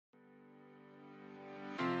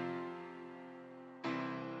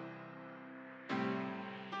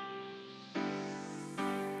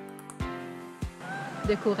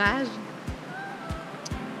de courage.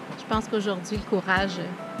 Je pense qu'aujourd'hui, le courage,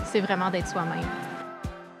 c'est vraiment d'être soi-même.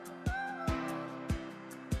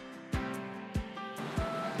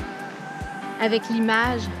 Avec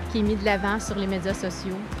l'image qui est mise de l'avant sur les médias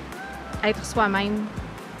sociaux, être soi-même,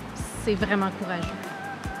 c'est vraiment courageux.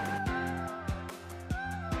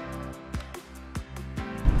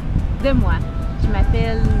 De moi, je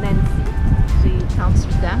m'appelle Nancy, j'ai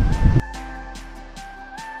 38 ans.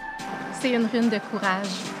 C'est une rune de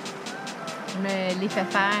courage. Je me l'ai fait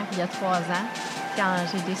faire il y a 3 ans, quand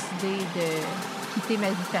j'ai décidé de quitter ma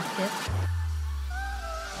vie parfaite.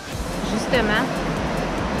 Justement,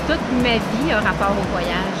 toute ma vie a rapport au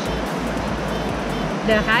voyage.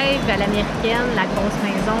 Le rêve à l'américaine, la grosse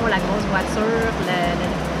maison, la grosse voiture,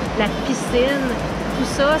 la piscine, tout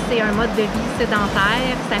ça, c'est un mode de vie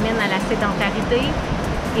sédentaire, ça mène à la sédentarité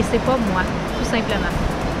et c'est pas moi, tout simplement.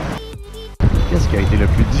 Qu'est-ce qui a été le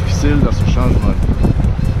plus difficile dans ce changement?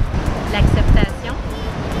 L'acceptation.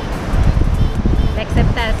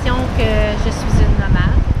 L'acceptation que je suis une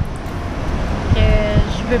nomade, que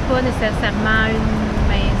je veux pas nécessairement une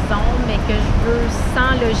maison, mais que je veux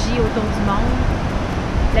 100 logis autour du monde.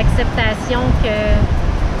 L'acceptation que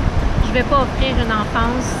je vais pas offrir une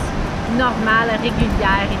enfance normale,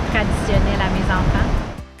 régulière et traditionnelle à mes enfants.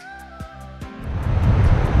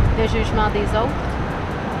 Le jugement des autres.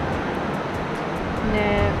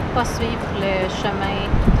 Ne pas suivre le chemin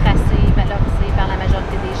tout tracé, valorisé par la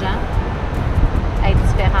majorité des gens. Être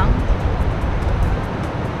différente.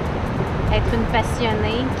 Être une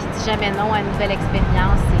passionnée qui dit jamais non à une nouvelle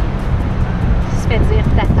expérience et qui se fait dire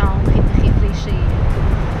d'attendre et de réfléchir.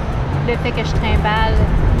 Le fait que je trimballe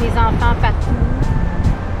mes enfants partout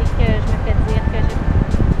et que je me fais dire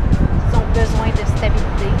qu'ils ont besoin de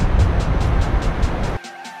stabilité.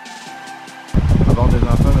 Avoir des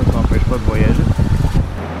enfants ne t'empêche pas de voyager?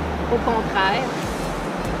 Au contraire,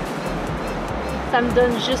 ça me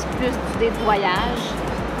donne juste plus d'idées de voyage.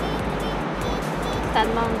 Ça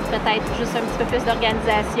demande peut-être juste un petit peu plus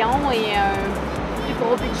d'organisation et un plus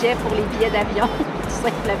gros budget pour les billets d'avion, tout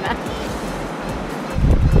simplement.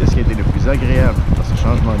 Qu'est-ce qui a été le plus agréable dans ce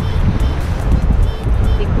changement de vie?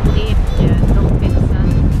 Découvrir que d'autres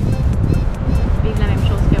personnes vivent la même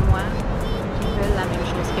chose que moi, qui veulent la même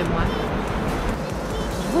chose que moi.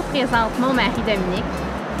 Je vous présente mon mari Dominique.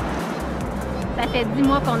 Ça fait 10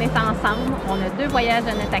 mois qu'on est ensemble. On a 2 voyages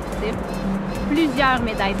à notre actif, plusieurs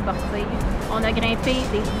médailles sportives. On a grimpé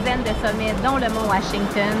des dizaines de sommets, dont le mont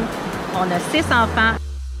Washington. On a 6 enfants.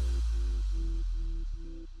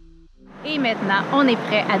 Et maintenant, on est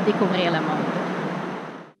prêt à découvrir le monde.